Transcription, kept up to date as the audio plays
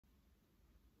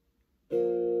Walking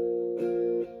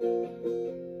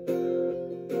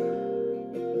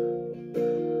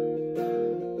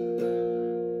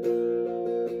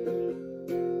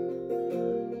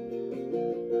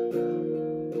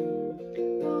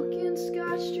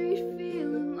Scott Street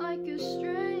feeling like a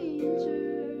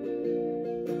stranger,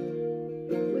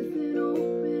 with an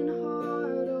open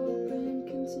heart, open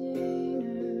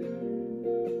container.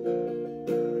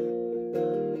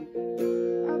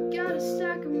 I've got a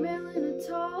stack of mail in a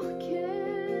tall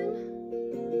can.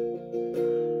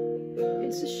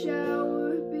 It's a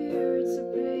shower beer, it's a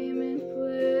payment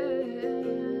plan.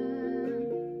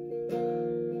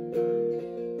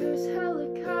 There's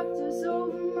helicopters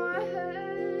over my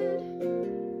head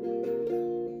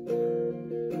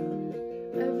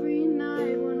every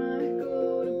night when I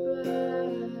go to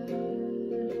bed.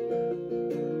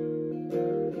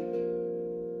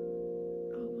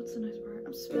 Oh, what's the next part?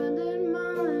 I'm spending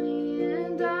money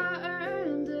and I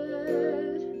earned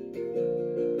it,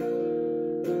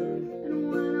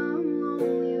 and when I'm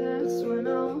lonely, that's when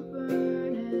I'll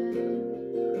burn it.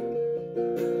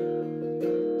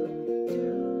 Do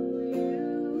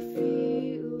you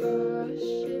feel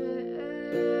ashamed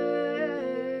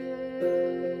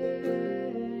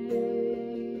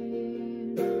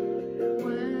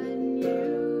when you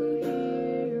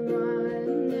hear my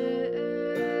name?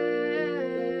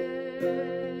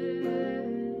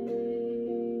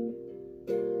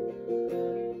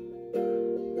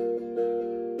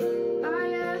 I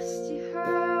asked you,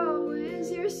 how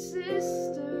is your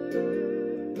sister?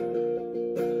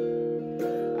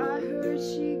 I heard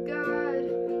she got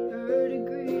her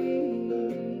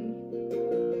degree.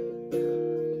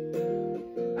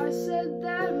 I said,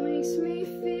 that makes me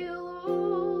feel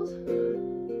old.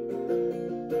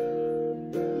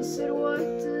 He said, what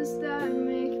does that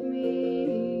make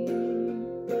me?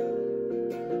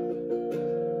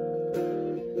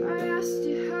 I asked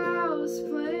you, how's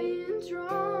playing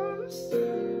drums?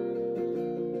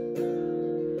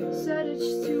 Said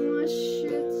it's too much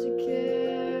shit to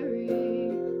carry.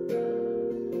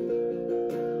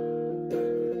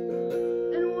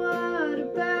 And what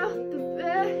about the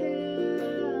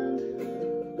band?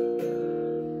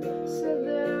 Said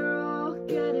they're all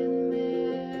getting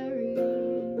married.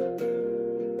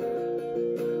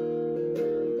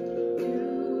 Do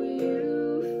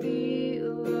you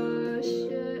feel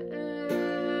ashamed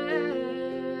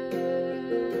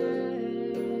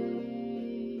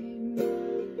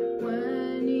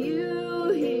when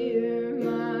you hear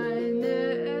my name?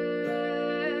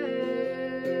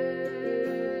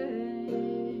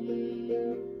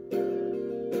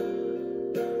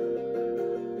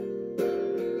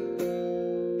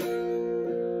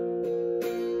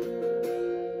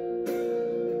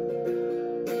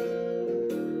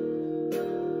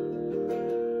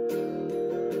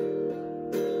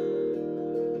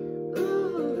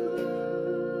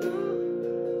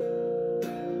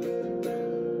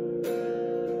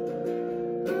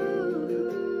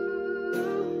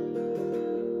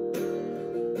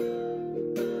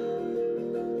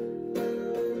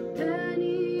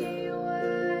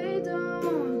 Anyway,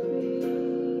 don't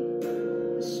be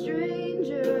a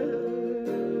stranger.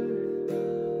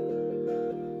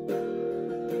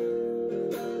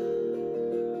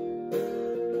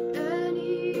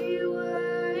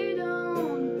 Anyway,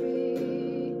 don't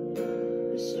be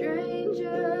a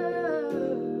stranger.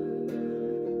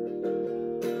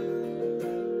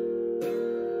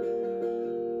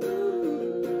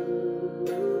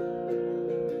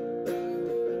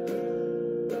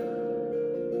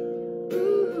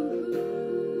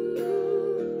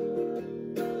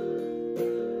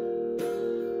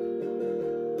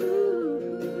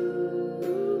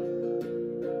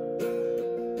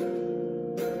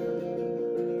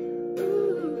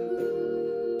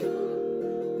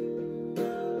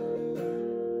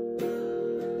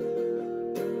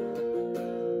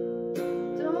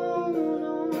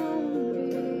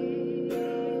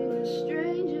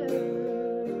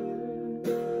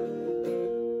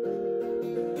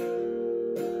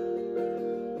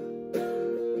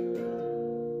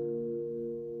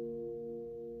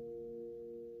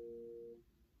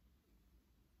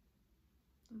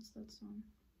 That's that song.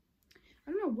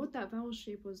 I don't know what that vowel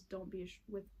shape was. Don't be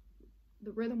with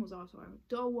the rhythm was also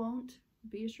won't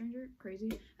be a stranger.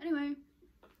 Crazy. Anyway,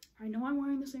 I know I'm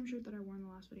wearing the same shirt that I wore in the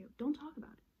last video. Don't talk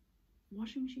about it.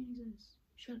 Washing machine exists.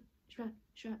 Shut.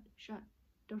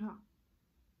 Don't talk.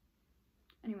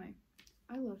 Anyway,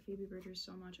 I love Phoebe Bridgers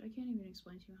so much. I can't even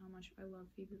explain to you how much I love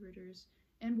Phoebe Bridgers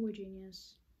and Boy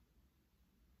Genius.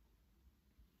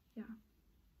 Yeah.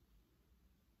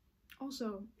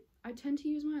 Also, I tend to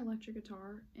use my electric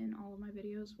guitar in all of my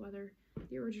videos, whether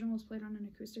the original is played on an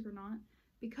acoustic or not,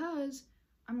 because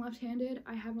I'm left-handed.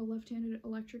 I have a left-handed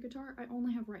electric guitar. I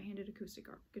only have right-handed acoustic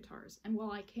guitars, and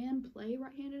while I can play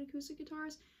right-handed acoustic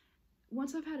guitars,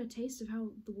 once I've had a taste of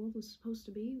how the world was supposed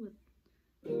to be with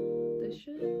this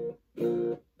shit,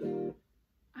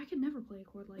 I could never play a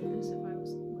chord like this if I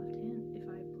was left-handed, if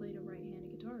I played a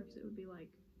right-handed guitar, because it would be like,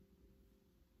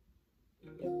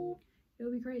 it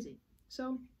would be crazy.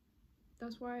 So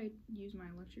that's why I use my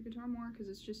electric guitar more, because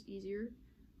it's just easier,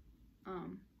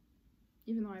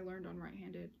 even though I learned on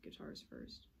right-handed guitars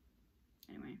first.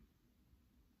 Anyway,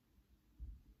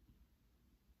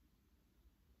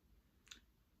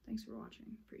 thanks for watching,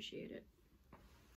 appreciate it.